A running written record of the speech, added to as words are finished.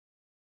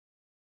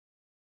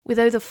With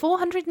over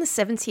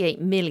 478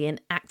 million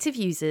active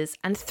users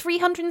and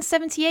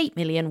 378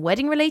 million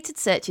wedding-related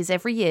searches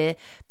every year,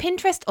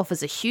 Pinterest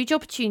offers a huge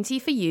opportunity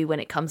for you when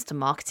it comes to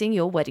marketing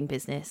your wedding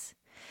business.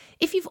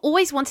 If you've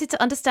always wanted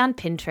to understand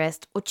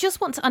Pinterest or just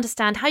want to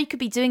understand how you could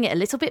be doing it a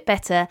little bit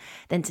better,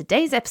 then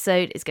today's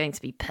episode is going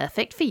to be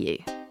perfect for you.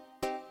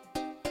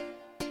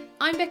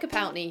 I'm Becca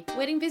Poutney,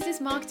 wedding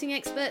business marketing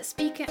expert,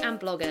 speaker and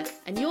blogger,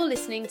 and you're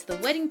listening to the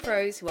Wedding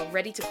Pros Who Are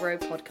Ready to Grow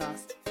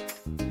podcast.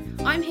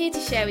 I'm here to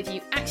share with you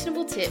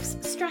actionable tips,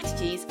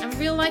 strategies and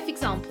real-life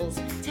examples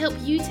to help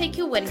you take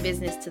your wedding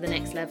business to the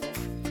next level.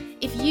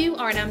 If you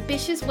are an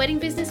ambitious wedding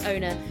business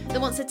owner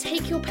that wants to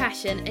take your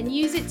passion and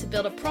use it to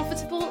build a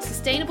profitable,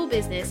 sustainable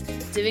business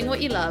doing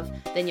what you love,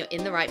 then you're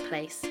in the right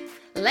place.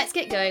 Let's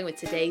get going with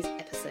today's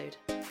episode.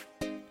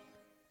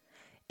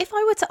 If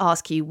I were to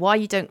ask you why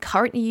you don't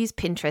currently use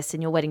Pinterest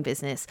in your wedding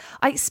business,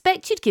 I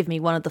expect you'd give me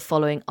one of the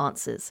following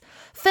answers.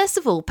 First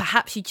of all,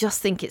 perhaps you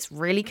just think it's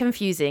really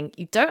confusing,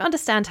 you don't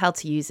understand how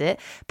to use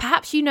it,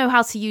 perhaps you know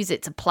how to use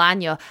it to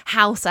plan your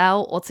house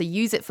out or to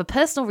use it for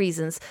personal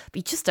reasons, but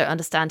you just don't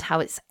understand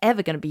how it's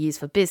ever going to be used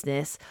for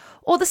business.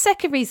 Or the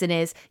second reason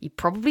is you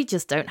probably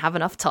just don't have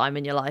enough time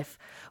in your life.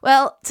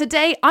 Well,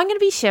 today I'm going to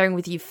be sharing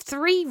with you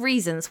 3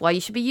 reasons why you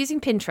should be using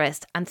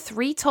Pinterest and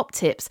 3 top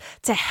tips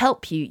to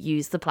help you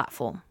use the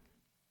platform.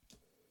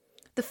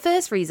 The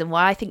first reason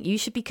why I think you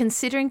should be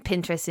considering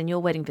Pinterest in your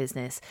wedding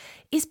business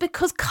is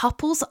because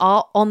couples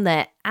are on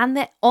there, and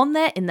they're on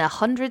there in their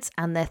hundreds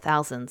and their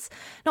thousands.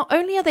 Not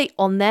only are they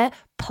on there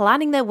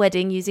planning their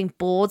wedding using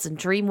boards and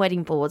dream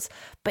wedding boards,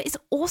 but it's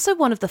also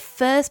one of the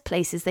first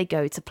places they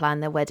go to plan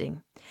their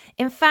wedding.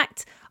 In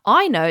fact,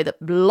 I know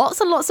that lots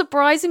and lots of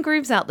brides and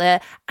grooms out there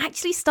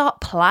actually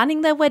start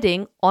planning their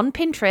wedding on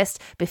Pinterest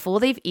before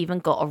they've even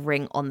got a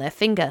ring on their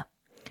finger.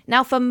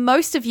 Now, for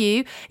most of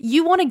you,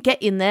 you want to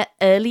get in there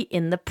early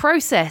in the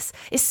process,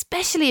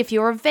 especially if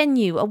you're a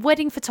venue, a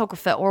wedding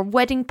photographer, or a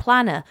wedding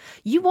planner.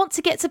 You want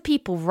to get to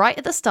people right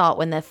at the start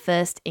when they're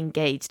first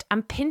engaged,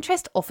 and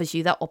Pinterest offers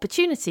you that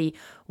opportunity.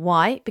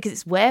 Why? Because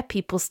it's where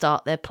people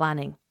start their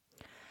planning.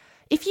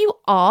 If you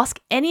ask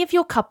any of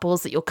your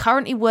couples that you're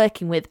currently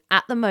working with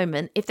at the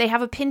moment if they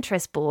have a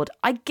Pinterest board,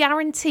 I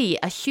guarantee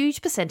a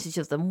huge percentage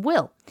of them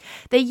will.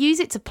 They use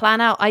it to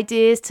plan out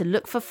ideas, to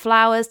look for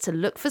flowers, to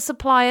look for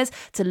suppliers,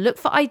 to look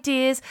for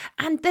ideas,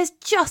 and there's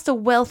just a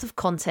wealth of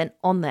content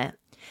on there.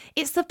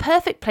 It's the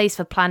perfect place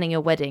for planning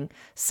your wedding.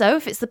 So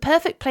if it's the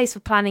perfect place for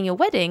planning your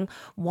wedding,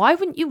 why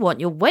wouldn't you want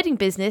your wedding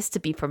business to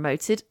be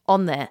promoted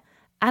on there?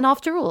 And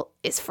after all,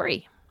 it's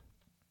free.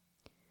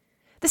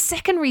 The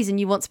second reason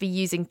you want to be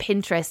using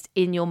Pinterest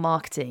in your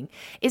marketing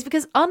is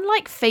because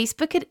unlike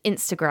Facebook and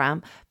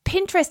Instagram,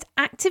 Pinterest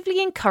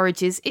actively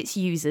encourages its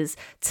users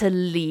to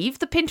leave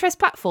the Pinterest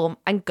platform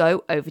and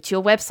go over to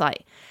your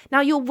website.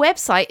 Now, your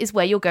website is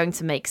where you're going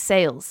to make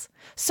sales.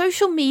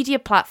 Social media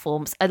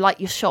platforms are like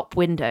your shop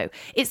window.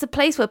 It's the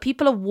place where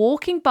people are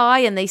walking by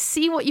and they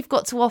see what you've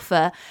got to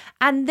offer,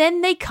 and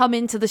then they come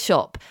into the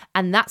shop,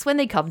 and that's when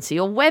they come to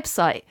your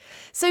website.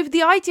 So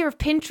the idea of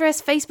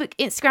Pinterest, Facebook,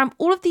 Instagram,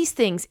 all of these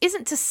things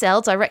isn't to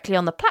sell directly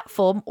on the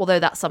platform, although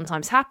that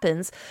sometimes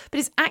happens, but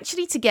it's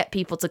actually to get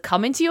people to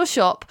come into your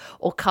shop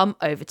or come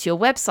over to your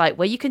website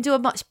where you can do a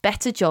much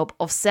better job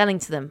of selling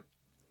to them.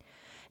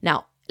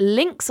 Now,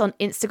 links on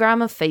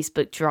Instagram and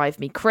Facebook drive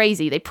me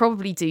crazy. They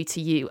probably do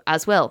to you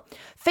as well.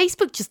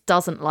 Facebook just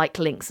doesn't like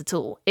links at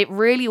all. It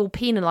really will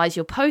penalize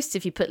your posts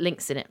if you put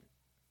links in it.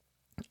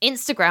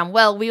 Instagram,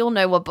 well, we all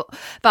know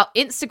about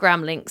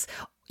Instagram links.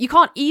 You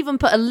can't even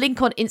put a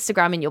link on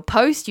Instagram in your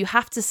post. You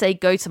have to say,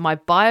 go to my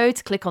bio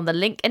to click on the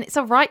link, and it's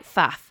a right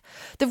faff.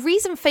 The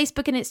reason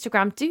Facebook and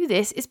Instagram do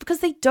this is because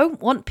they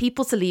don't want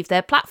people to leave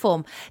their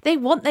platform. They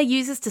want their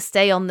users to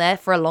stay on there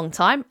for a long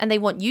time, and they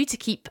want you to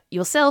keep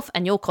yourself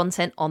and your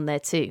content on there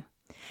too.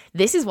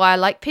 This is why I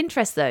like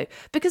Pinterest though,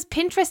 because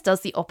Pinterest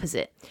does the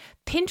opposite.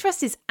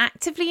 Pinterest is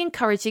actively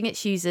encouraging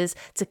its users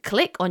to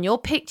click on your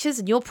pictures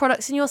and your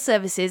products and your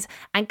services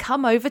and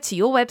come over to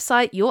your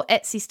website, your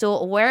Etsy store,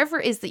 or wherever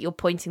it is that you're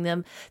pointing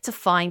them to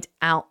find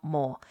out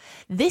more.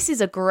 This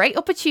is a great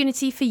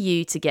opportunity for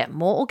you to get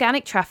more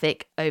organic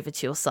traffic over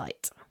to your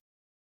site.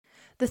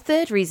 The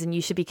third reason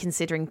you should be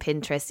considering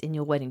Pinterest in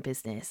your wedding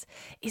business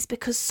is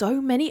because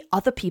so many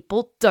other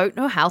people don't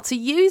know how to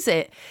use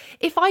it.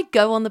 If I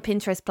go on the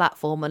Pinterest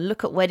platform and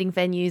look at wedding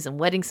venues and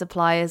wedding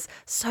suppliers,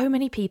 so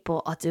many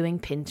people are doing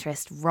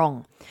Pinterest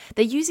wrong.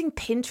 They're using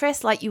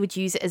Pinterest like you would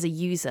use it as a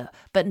user,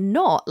 but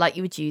not like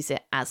you would use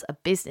it as a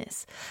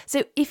business.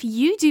 So if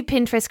you do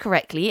Pinterest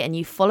correctly and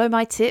you follow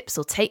my tips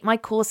or take my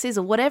courses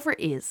or whatever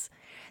it is,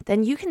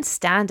 then you can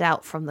stand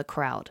out from the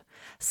crowd.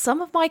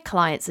 Some of my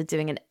clients are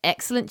doing an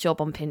excellent job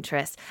on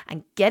Pinterest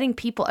and getting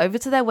people over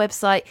to their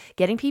website,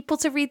 getting people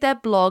to read their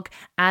blog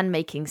and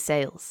making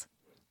sales.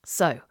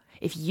 So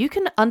if you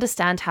can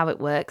understand how it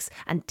works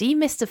and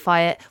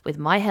demystify it with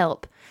my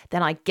help,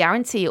 then I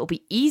guarantee it will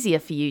be easier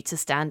for you to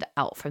stand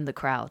out from the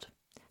crowd.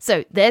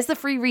 So there's the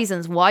 3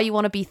 reasons why you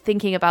want to be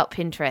thinking about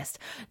Pinterest.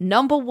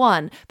 Number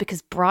 1,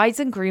 because brides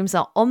and grooms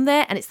are on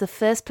there and it's the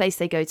first place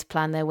they go to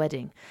plan their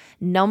wedding.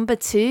 Number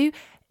 2,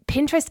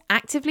 Pinterest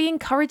actively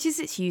encourages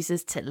its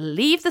users to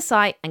leave the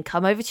site and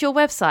come over to your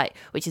website,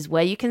 which is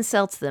where you can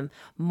sell to them.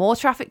 More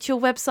traffic to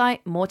your website,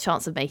 more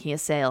chance of making a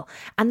sale.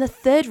 And the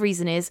third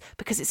reason is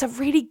because it's a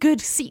really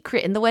good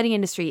secret in the wedding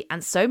industry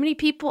and so many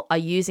people are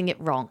using it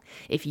wrong.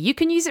 If you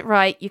can use it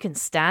right, you can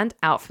stand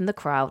out from the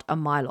crowd a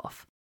mile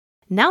off.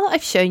 Now that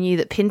I've shown you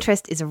that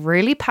Pinterest is a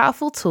really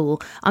powerful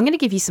tool, I'm going to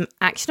give you some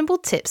actionable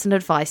tips and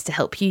advice to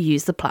help you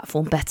use the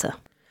platform better.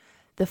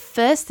 The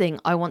first thing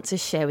I want to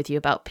share with you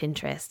about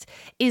Pinterest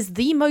is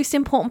the most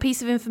important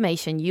piece of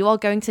information you are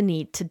going to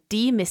need to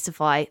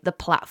demystify the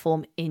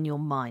platform in your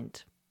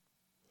mind.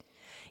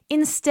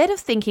 Instead of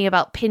thinking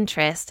about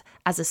Pinterest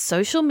as a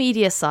social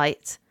media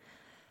site,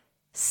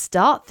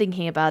 start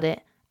thinking about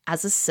it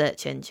as a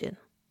search engine.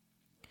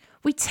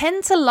 We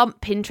tend to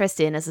lump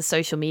Pinterest in as a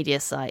social media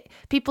site.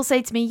 People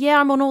say to me, yeah,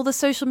 I'm on all the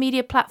social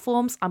media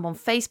platforms. I'm on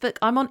Facebook,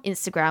 I'm on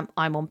Instagram,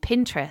 I'm on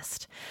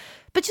Pinterest.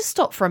 But just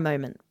stop for a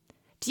moment.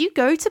 Do you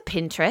go to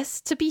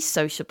Pinterest to be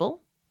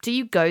sociable? Do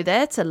you go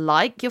there to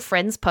like your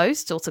friend's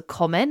post or to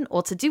comment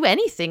or to do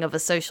anything of a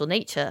social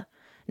nature?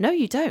 No,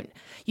 you don't.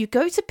 You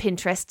go to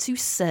Pinterest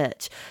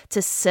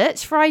to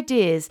search for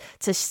ideas,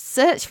 to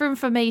search for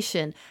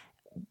information.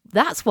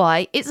 That's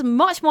why it's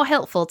much more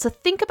helpful to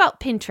think about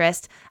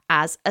Pinterest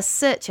as a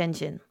search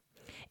engine.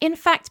 In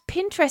fact,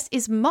 Pinterest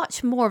is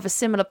much more of a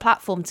similar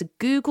platform to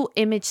Google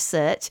image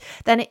search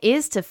than it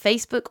is to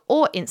Facebook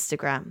or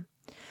Instagram.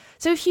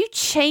 So if you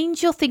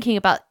change your thinking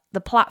about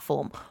the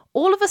platform,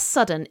 all of a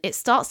sudden it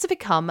starts to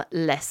become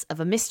less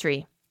of a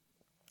mystery.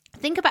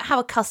 Think about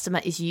how a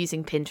customer is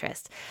using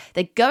Pinterest.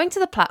 They're going to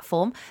the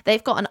platform,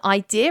 they've got an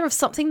idea of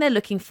something they're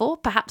looking for,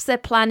 perhaps they're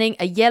planning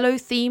a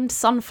yellow-themed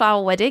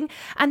sunflower wedding,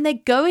 and they're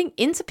going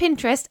into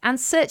Pinterest and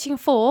searching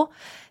for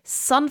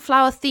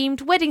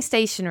sunflower-themed wedding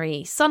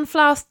stationery,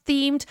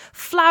 sunflower-themed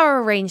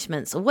flower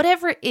arrangements, or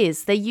whatever it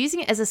is. They're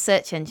using it as a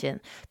search engine.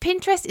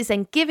 Pinterest is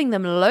then giving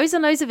them loads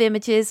and loads of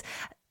images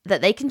that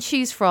they can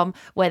choose from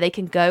where they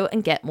can go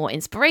and get more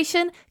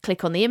inspiration,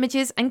 click on the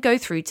images, and go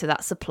through to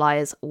that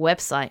supplier's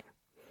website.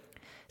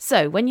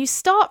 So when you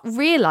start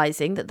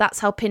realizing that that's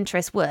how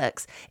Pinterest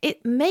works,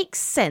 it makes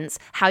sense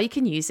how you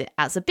can use it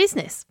as a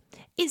business.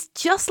 It's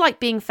just like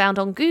being found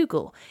on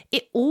Google.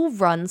 It all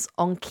runs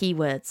on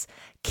keywords.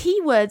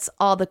 Keywords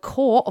are the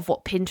core of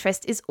what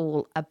Pinterest is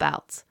all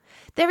about.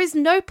 There is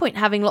no point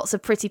having lots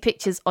of pretty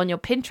pictures on your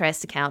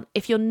Pinterest account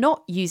if you're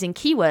not using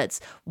keywords.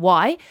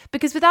 Why?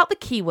 Because without the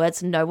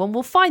keywords, no one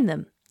will find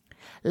them.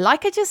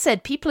 Like I just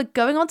said, people are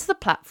going onto the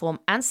platform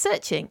and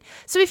searching.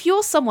 So if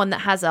you're someone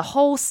that has a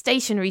whole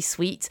stationery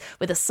suite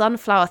with a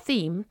sunflower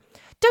theme,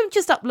 don't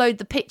just upload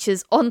the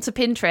pictures onto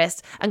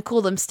Pinterest and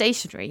call them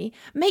stationery.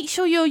 Make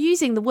sure you're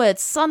using the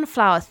words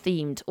sunflower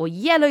themed or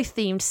yellow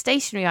themed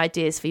stationery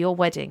ideas for your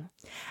wedding.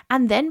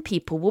 And then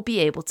people will be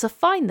able to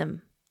find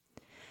them.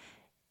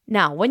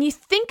 Now, when you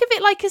think of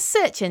it like a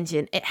search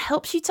engine, it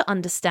helps you to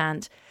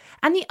understand.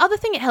 And the other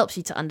thing it helps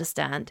you to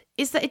understand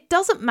is that it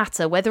doesn't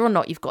matter whether or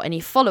not you've got any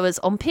followers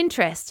on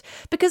Pinterest,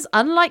 because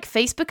unlike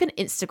Facebook and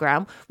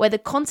Instagram, where the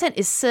content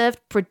is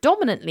served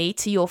predominantly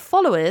to your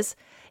followers,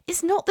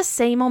 it's not the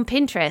same on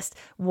Pinterest.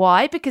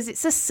 Why? Because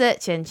it's a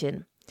search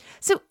engine.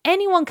 So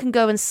anyone can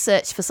go and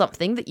search for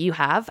something that you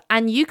have,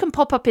 and you can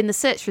pop up in the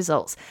search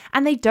results,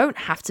 and they don't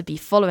have to be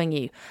following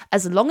you,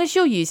 as long as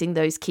you're using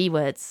those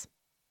keywords.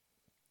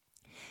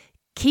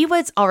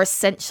 Keywords are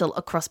essential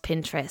across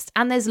Pinterest,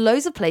 and there's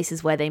loads of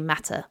places where they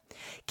matter.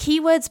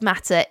 Keywords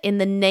matter in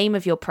the name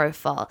of your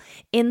profile,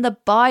 in the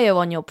bio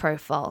on your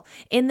profile,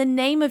 in the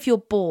name of your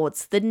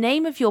boards, the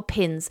name of your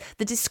pins,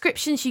 the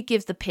descriptions you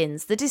give the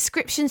pins, the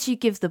descriptions you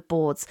give the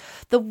boards,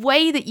 the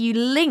way that you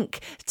link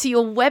to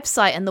your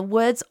website and the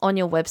words on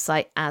your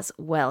website as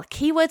well.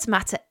 Keywords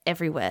matter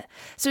everywhere.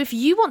 So if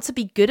you want to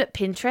be good at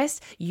Pinterest,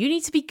 you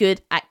need to be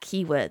good at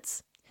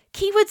keywords.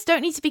 Keywords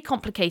don't need to be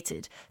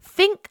complicated.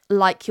 Think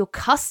like your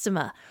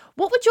customer.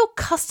 What would your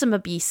customer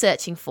be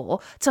searching for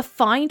to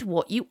find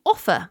what you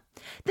offer?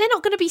 They're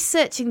not going to be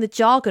searching the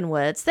jargon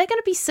words. They're going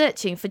to be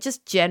searching for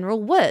just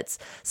general words.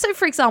 So,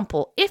 for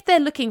example, if they're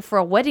looking for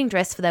a wedding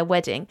dress for their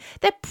wedding,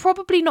 they're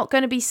probably not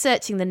going to be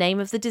searching the name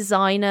of the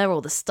designer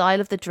or the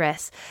style of the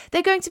dress.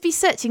 They're going to be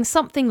searching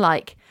something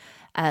like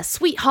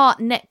sweetheart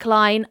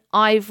neckline,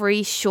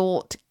 ivory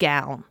short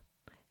gown,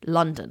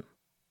 London.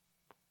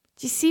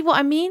 Do you see what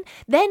I mean?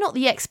 They're not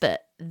the expert.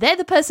 They're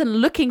the person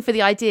looking for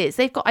the ideas.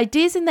 They've got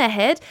ideas in their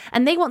head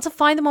and they want to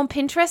find them on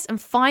Pinterest and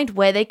find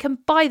where they can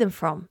buy them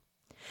from.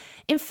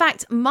 In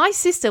fact, my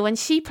sister, when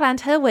she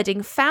planned her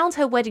wedding, found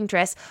her wedding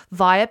dress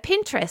via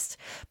Pinterest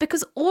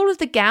because all of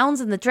the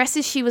gowns and the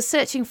dresses she was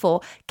searching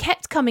for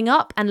kept coming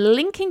up and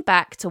linking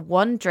back to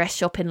one dress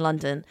shop in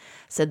London.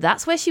 So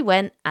that's where she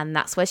went and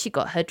that's where she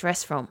got her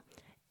dress from.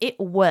 It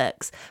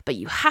works, but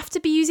you have to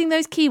be using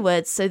those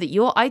keywords so that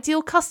your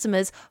ideal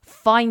customers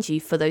find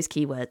you for those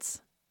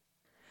keywords.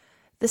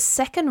 The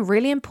second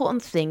really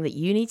important thing that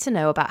you need to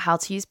know about how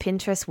to use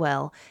Pinterest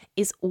well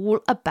is all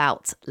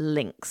about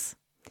links.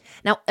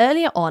 Now,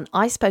 earlier on,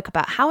 I spoke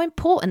about how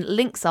important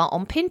links are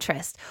on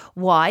Pinterest.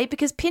 Why?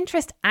 Because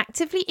Pinterest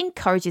actively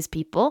encourages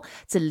people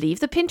to leave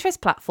the Pinterest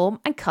platform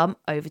and come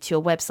over to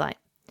your website.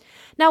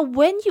 Now,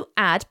 when you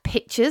add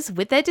pictures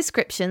with their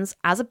descriptions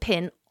as a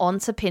pin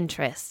onto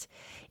Pinterest,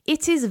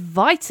 it is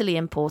vitally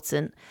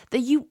important that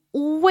you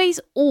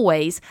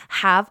always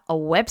have a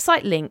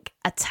website link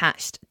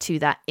attached to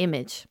that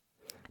image.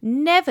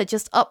 Never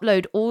just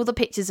upload all the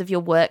pictures of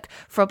your work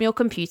from your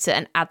computer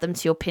and add them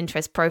to your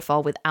Pinterest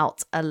profile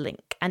without a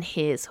link. And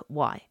here's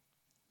why.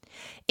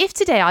 If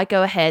today I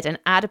go ahead and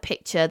add a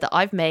picture that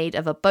I've made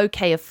of a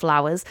bouquet of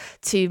flowers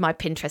to my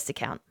Pinterest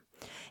account,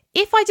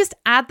 if I just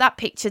add that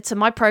picture to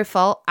my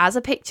profile as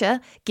a picture,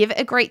 give it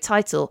a great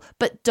title,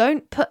 but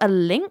don't put a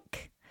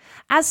link,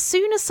 as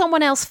soon as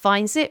someone else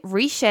finds it,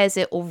 reshares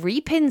it, or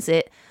repins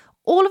it,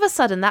 all of a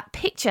sudden that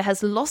picture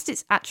has lost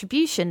its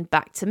attribution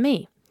back to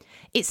me.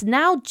 It's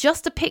now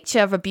just a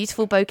picture of a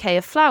beautiful bouquet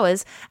of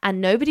flowers and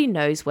nobody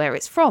knows where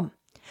it's from.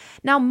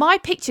 Now, my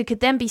picture could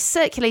then be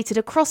circulated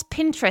across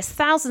Pinterest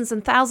thousands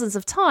and thousands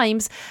of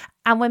times,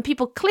 and when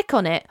people click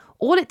on it,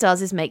 all it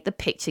does is make the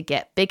picture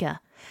get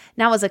bigger.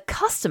 Now, as a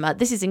customer,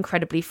 this is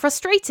incredibly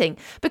frustrating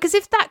because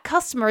if that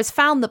customer has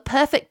found the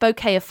perfect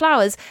bouquet of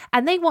flowers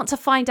and they want to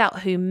find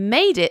out who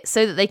made it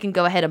so that they can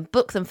go ahead and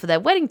book them for their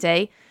wedding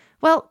day,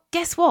 well,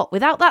 guess what?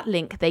 Without that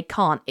link, they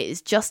can't. It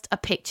is just a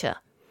picture.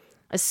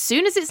 As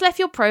soon as it's left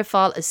your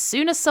profile, as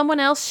soon as someone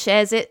else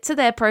shares it to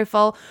their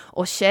profile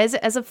or shares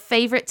it as a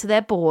favorite to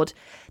their board,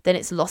 then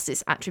it's lost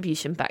its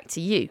attribution back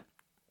to you.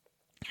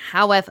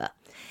 However,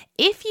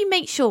 if you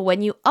make sure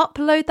when you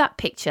upload that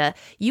picture,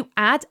 you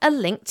add a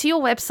link to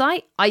your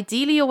website,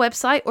 ideally your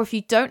website, or if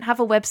you don't have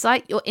a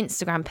website, your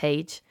Instagram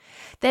page,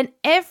 then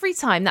every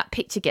time that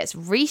picture gets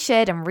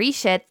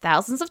reshared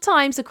thousands of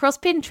times across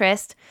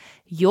Pinterest,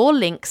 your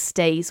link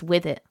stays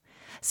with it.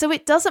 So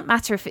it doesn't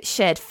matter if it's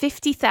shared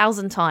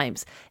 50,000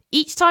 times.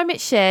 Each time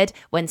it's shared,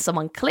 when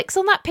someone clicks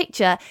on that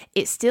picture,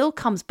 it still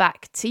comes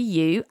back to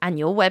you and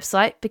your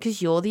website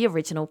because you're the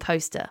original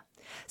poster.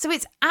 So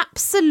it's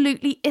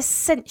absolutely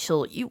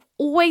essential. You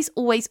always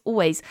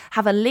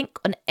have a link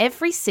on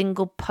every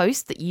single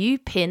post that you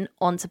pin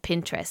onto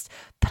Pinterest.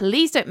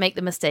 Please don't make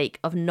the mistake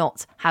of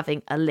not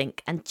having a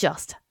link and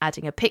just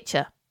adding a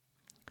picture.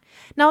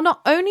 Now,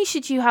 not only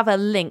should you have a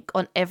link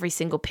on every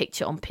single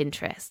picture on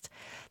Pinterest,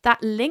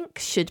 that link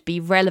should be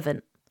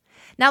relevant.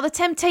 Now, the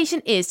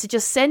temptation is to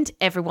just send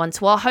everyone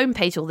to our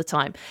homepage all the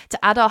time,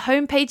 to add our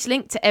homepage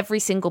link to every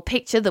single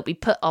picture that we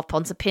put up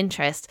onto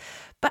Pinterest.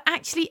 But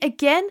actually,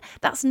 again,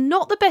 that's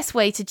not the best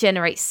way to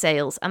generate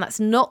sales, and that's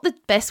not the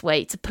best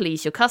way to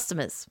please your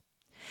customers.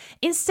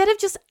 Instead of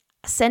just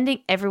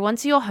sending everyone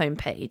to your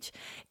homepage,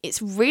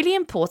 it's really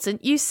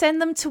important you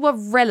send them to a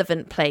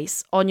relevant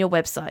place on your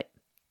website.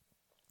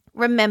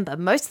 Remember,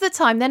 most of the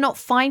time they're not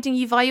finding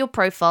you via your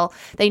profile.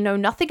 They know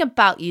nothing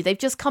about you. They've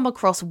just come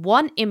across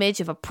one image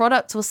of a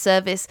product or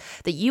service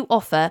that you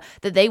offer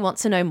that they want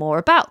to know more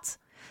about.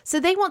 So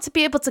they want to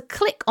be able to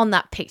click on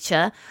that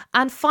picture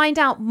and find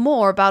out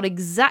more about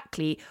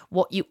exactly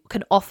what you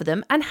can offer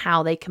them and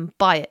how they can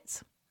buy it.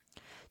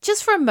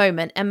 Just for a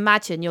moment,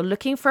 imagine you're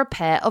looking for a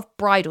pair of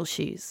bridal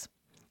shoes.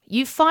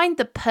 You find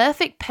the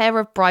perfect pair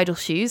of bridal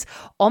shoes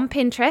on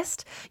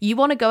Pinterest. You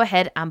want to go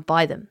ahead and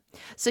buy them.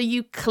 So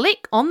you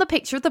click on the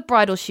picture of the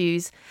bridal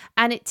shoes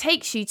and it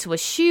takes you to a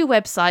shoe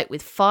website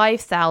with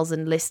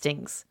 5,000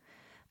 listings.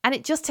 And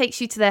it just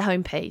takes you to their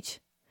homepage.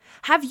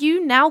 Have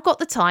you now got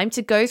the time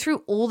to go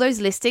through all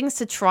those listings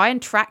to try and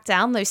track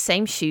down those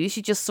same shoes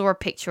you just saw a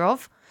picture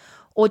of?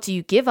 Or do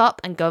you give up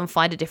and go and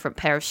find a different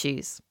pair of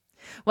shoes?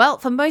 Well,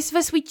 for most of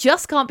us, we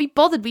just can't be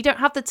bothered. We don't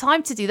have the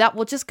time to do that.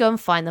 We'll just go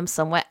and find them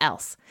somewhere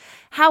else.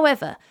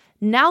 However,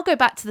 now go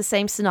back to the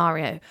same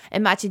scenario.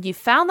 Imagine you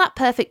found that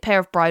perfect pair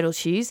of bridal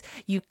shoes.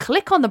 You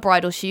click on the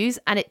bridal shoes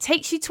and it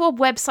takes you to a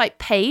website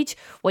page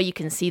where you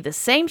can see the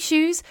same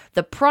shoes,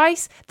 the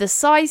price, the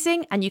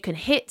sizing, and you can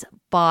hit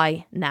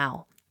buy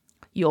now.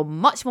 You're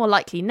much more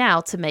likely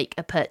now to make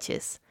a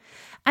purchase.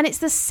 And it's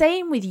the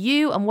same with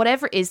you and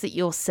whatever it is that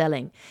you're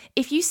selling.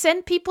 If you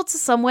send people to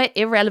somewhere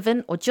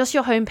irrelevant or just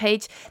your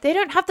homepage, they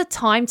don't have the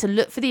time to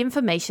look for the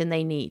information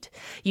they need.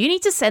 You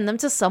need to send them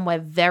to somewhere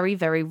very,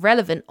 very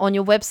relevant on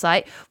your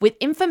website with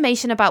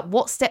information about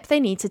what step they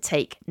need to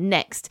take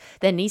next.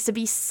 There needs to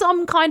be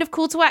some kind of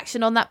call to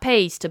action on that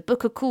page to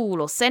book a call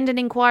or send an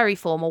inquiry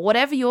form or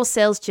whatever your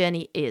sales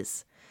journey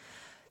is.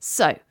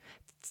 So,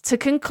 to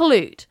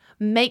conclude,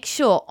 make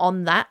sure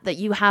on that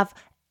you have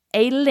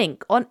a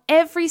link on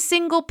every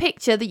single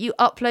picture that you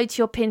upload to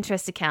your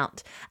Pinterest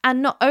account. And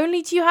not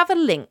only do you have a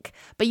link,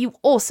 but you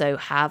also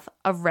have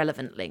a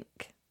relevant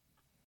link.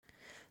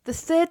 The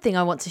third thing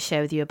I want to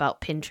share with you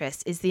about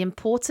Pinterest is the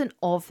importance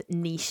of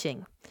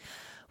niching.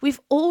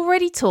 We've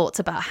already talked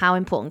about how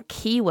important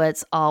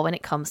keywords are when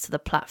it comes to the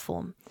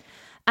platform.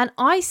 And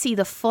I see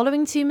the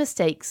following two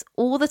mistakes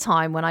all the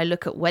time when I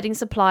look at wedding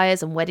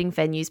suppliers and wedding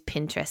venues'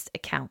 Pinterest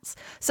accounts.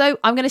 So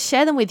I'm going to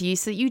share them with you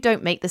so that you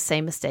don't make the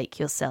same mistake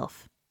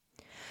yourself.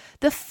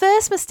 The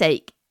first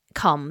mistake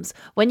comes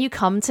when you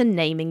come to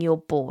naming your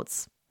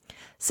boards.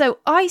 So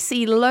I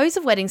see loads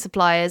of wedding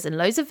suppliers and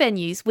loads of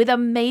venues with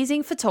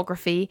amazing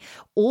photography,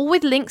 all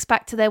with links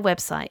back to their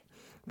website.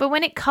 But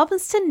when it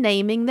comes to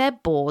naming their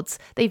boards,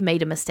 they've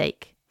made a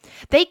mistake.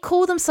 They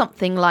call them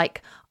something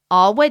like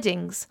Our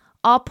Weddings,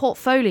 Our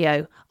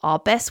Portfolio, Our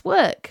Best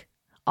Work,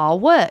 Our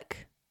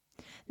Work.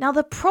 Now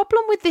the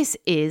problem with this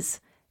is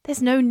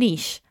there's no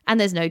niche and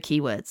there's no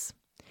keywords.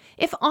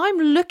 If I'm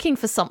looking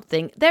for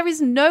something, there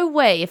is no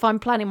way if I'm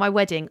planning my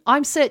wedding,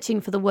 I'm searching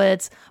for the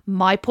words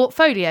my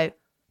portfolio.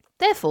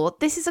 Therefore,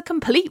 this is a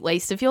complete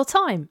waste of your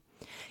time.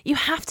 You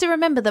have to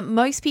remember that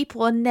most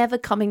people are never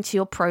coming to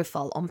your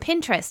profile on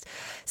Pinterest.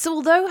 So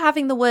although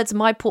having the words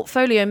my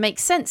portfolio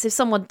makes sense if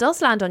someone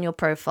does land on your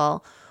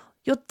profile,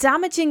 you're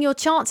damaging your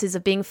chances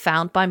of being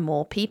found by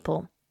more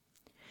people.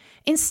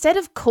 Instead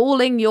of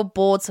calling your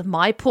boards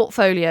my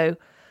portfolio,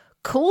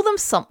 call them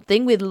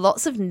something with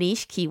lots of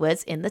niche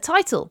keywords in the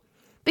title.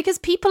 Because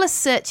people are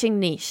searching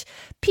niche.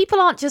 People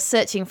aren't just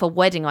searching for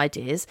wedding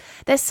ideas,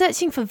 they're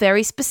searching for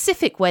very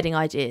specific wedding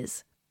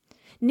ideas.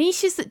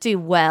 Niches that do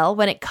well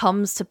when it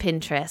comes to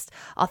Pinterest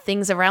are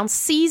things around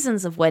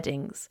seasons of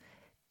weddings,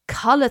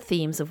 colour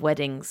themes of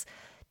weddings,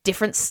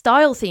 different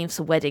style themes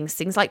for weddings,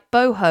 things like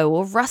boho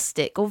or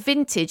rustic or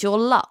vintage or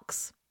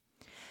luxe.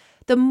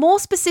 The more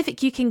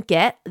specific you can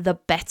get, the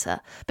better,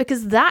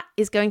 because that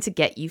is going to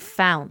get you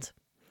found.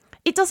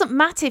 It doesn't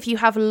matter if you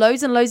have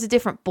loads and loads of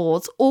different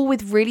boards, all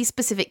with really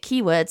specific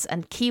keywords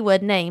and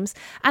keyword names,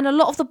 and a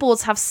lot of the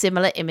boards have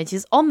similar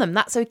images on them.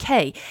 That's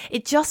okay.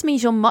 It just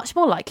means you're much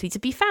more likely to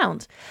be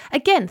found.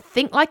 Again,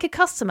 think like a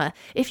customer.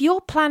 If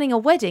you're planning a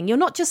wedding, you're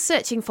not just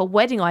searching for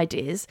wedding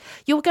ideas,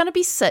 you're going to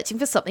be searching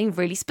for something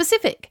really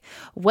specific.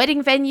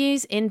 Wedding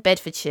venues in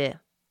Bedfordshire.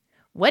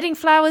 Wedding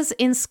flowers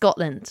in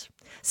Scotland.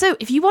 So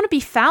if you want to be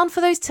found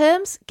for those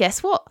terms,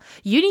 guess what?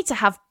 You need to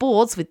have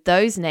boards with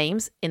those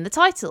names in the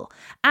title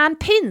and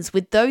pins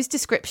with those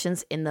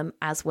descriptions in them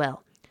as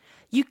well.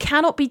 You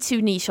cannot be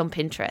too niche on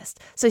Pinterest.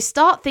 So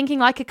start thinking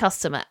like a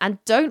customer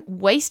and don't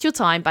waste your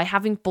time by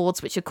having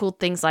boards which are called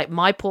things like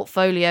My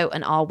Portfolio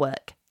and Our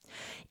Work.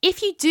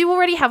 If you do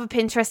already have a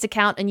Pinterest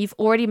account and you've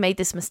already made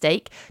this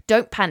mistake,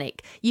 don't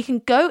panic. You can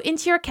go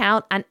into your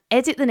account and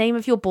edit the name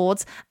of your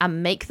boards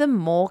and make them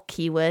more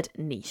keyword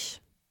niche.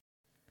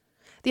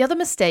 The other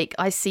mistake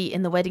I see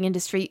in the wedding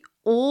industry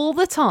all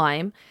the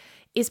time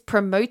is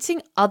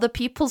promoting other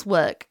people's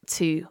work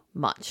too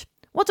much.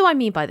 What do I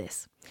mean by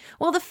this?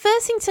 Well, the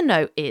first thing to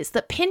note is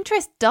that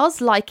Pinterest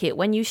does like it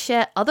when you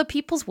share other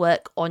people's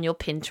work on your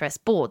Pinterest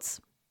boards.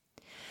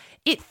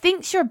 It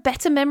thinks you're a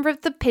better member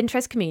of the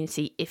Pinterest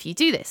community if you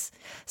do this.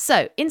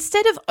 So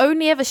instead of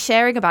only ever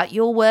sharing about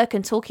your work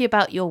and talking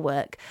about your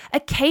work,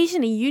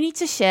 occasionally you need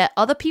to share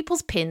other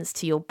people's pins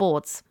to your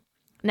boards.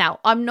 Now,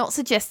 I'm not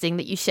suggesting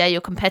that you share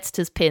your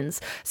competitors'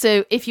 pins.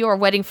 So if you're a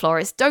wedding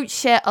florist, don't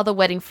share other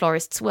wedding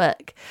florists'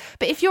 work.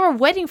 But if you're a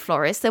wedding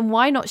florist, then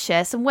why not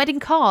share some wedding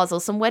cars or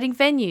some wedding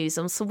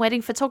venues or some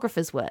wedding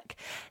photographers' work?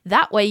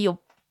 That way you're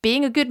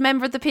being a good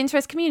member of the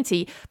Pinterest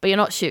community, but you're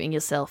not shooting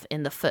yourself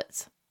in the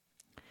foot.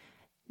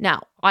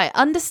 Now, I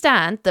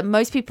understand that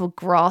most people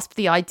grasp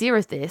the idea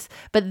of this,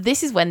 but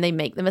this is when they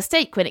make the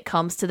mistake when it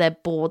comes to their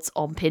boards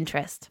on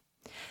Pinterest.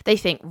 They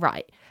think,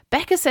 right,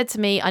 Becca said to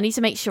me, I need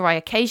to make sure I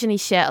occasionally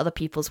share other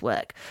people's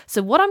work.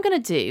 So what I'm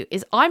going to do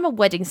is I'm a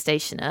wedding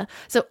stationer.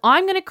 So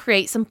I'm going to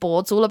create some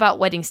boards all about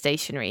wedding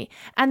stationery.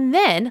 And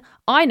then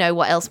I know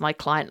what else my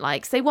client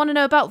likes. They want to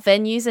know about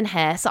venues and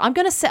hair. So I'm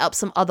going to set up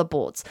some other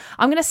boards.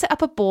 I'm going to set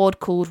up a board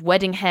called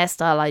wedding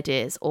hairstyle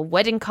ideas or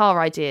wedding car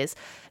ideas,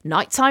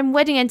 nighttime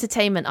wedding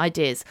entertainment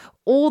ideas,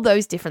 all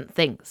those different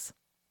things.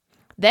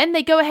 Then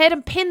they go ahead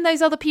and pin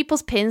those other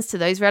people's pins to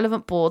those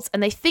relevant boards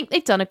and they think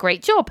they've done a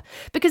great job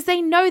because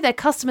they know their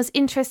customers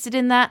interested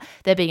in that,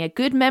 they're being a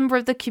good member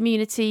of the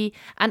community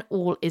and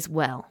all is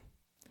well.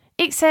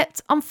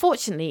 Except,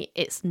 unfortunately,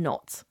 it's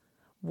not.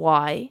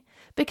 Why?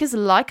 Because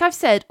like I've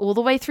said all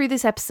the way through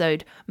this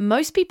episode,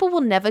 most people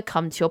will never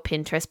come to your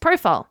Pinterest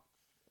profile.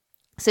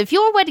 So if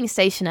you're a wedding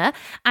stationer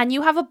and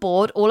you have a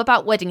board all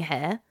about wedding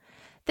hair,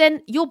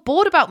 then your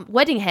board about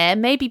wedding hair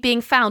may be being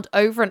found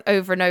over and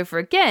over and over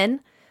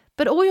again,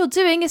 but all you're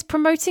doing is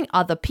promoting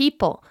other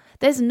people.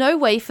 There's no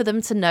way for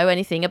them to know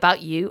anything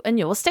about you and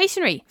your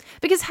stationery.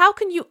 Because how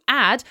can you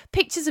add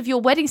pictures of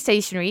your wedding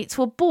stationery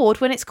to a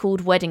board when it's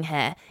called wedding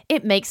hair?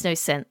 It makes no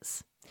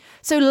sense.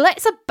 So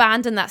let's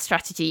abandon that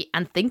strategy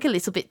and think a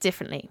little bit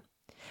differently.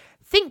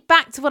 Think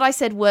back to what I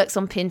said works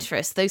on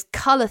Pinterest, those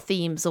colour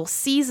themes or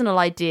seasonal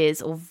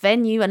ideas or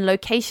venue and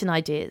location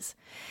ideas.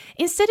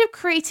 Instead of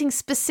creating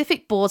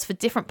specific boards for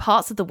different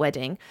parts of the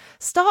wedding,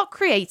 start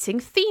creating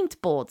themed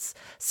boards.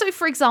 So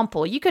for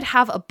example, you could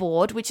have a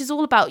board which is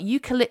all about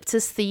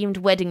eucalyptus themed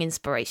wedding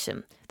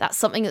inspiration. That's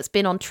something that's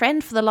been on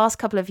trend for the last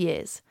couple of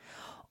years.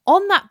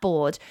 On that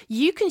board,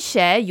 you can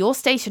share your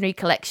stationery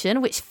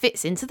collection, which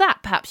fits into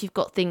that. Perhaps you've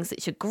got things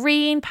that are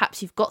green,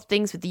 perhaps you've got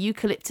things with the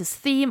eucalyptus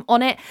theme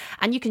on it,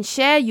 and you can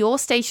share your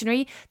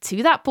stationery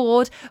to that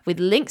board with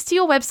links to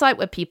your website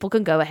where people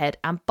can go ahead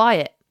and buy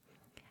it.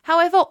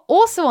 However,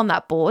 also on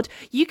that board,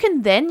 you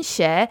can then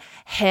share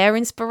hair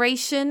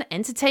inspiration,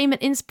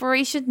 entertainment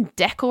inspiration,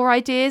 decor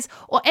ideas,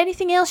 or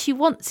anything else you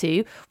want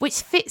to,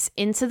 which fits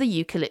into the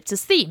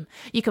eucalyptus theme.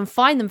 You can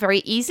find them very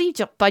easily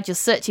by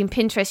just searching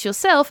Pinterest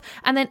yourself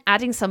and then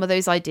adding some of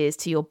those ideas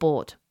to your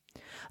board.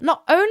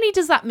 Not only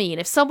does that mean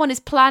if someone is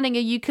planning a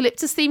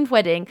eucalyptus themed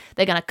wedding,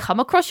 they're going to come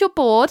across your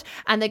board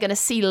and they're going to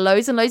see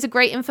loads and loads of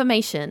great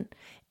information.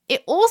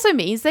 It also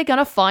means they're going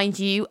to find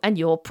you and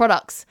your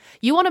products.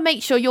 You want to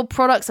make sure your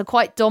products are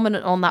quite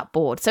dominant on that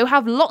board. So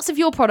have lots of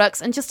your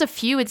products and just a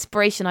few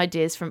inspiration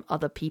ideas from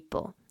other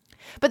people.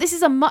 But this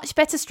is a much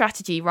better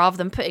strategy rather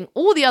than putting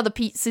all the other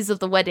pieces of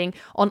the wedding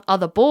on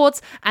other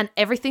boards and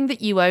everything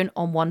that you own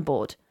on one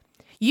board.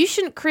 You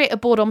shouldn't create a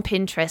board on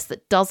Pinterest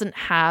that doesn't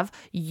have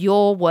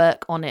your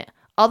work on it.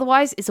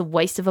 Otherwise, it's a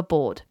waste of a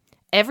board.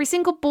 Every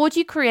single board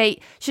you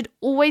create should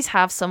always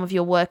have some of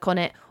your work on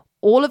it,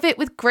 all of it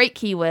with great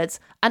keywords,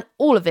 and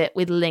all of it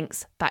with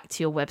links back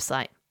to your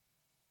website.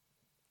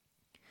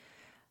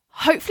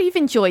 Hopefully you've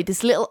enjoyed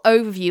this little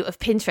overview of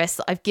Pinterest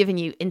that I've given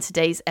you in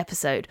today's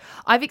episode.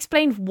 I've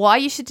explained why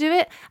you should do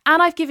it,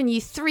 and I've given you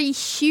 3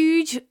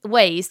 huge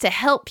ways to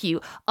help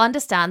you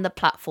understand the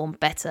platform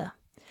better.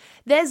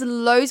 There's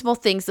loads more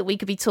things that we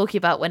could be talking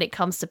about when it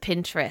comes to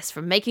Pinterest,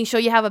 from making sure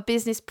you have a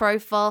business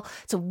profile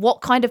to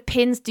what kind of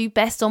pins do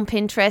best on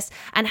Pinterest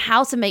and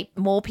how to make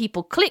more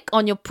people click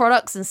on your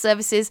products and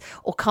services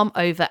or come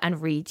over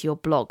and read your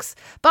blogs.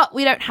 But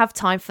we don't have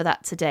time for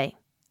that today.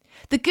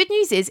 The good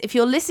news is if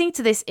you're listening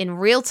to this in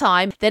real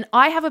time, then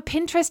I have a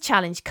Pinterest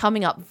challenge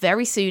coming up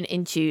very soon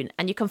in June,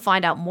 and you can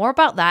find out more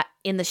about that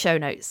in the show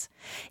notes.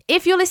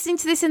 If you're listening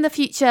to this in the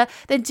future,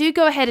 then do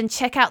go ahead and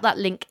check out that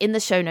link in the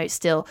show notes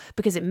still,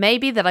 because it may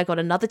be that I got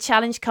another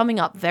challenge coming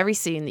up very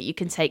soon that you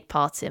can take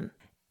part in.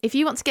 If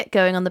you want to get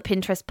going on the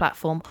Pinterest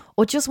platform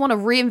or just want to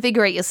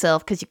reinvigorate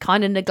yourself because you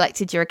kind of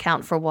neglected your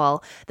account for a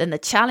while, then the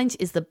challenge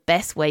is the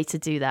best way to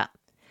do that.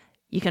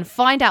 You can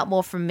find out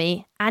more from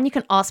me and you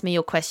can ask me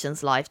your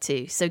questions live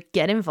too, so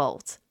get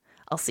involved.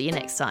 I'll see you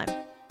next time.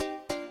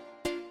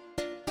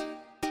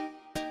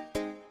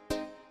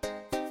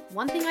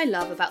 One thing I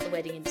love about the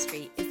wedding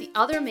industry is the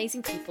other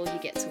amazing people you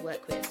get to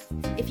work with.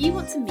 If you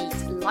want to meet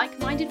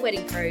like-minded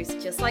wedding pros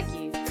just like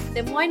you,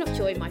 then why not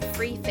join my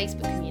free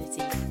Facebook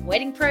community,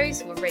 Wedding Pros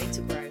Who Are Ready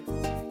to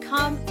Grow.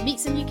 Come, meet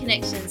some new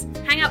connections,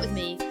 hang out with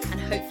me, and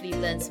hopefully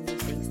learn some new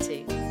things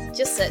too.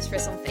 Just search for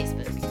us on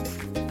Facebook.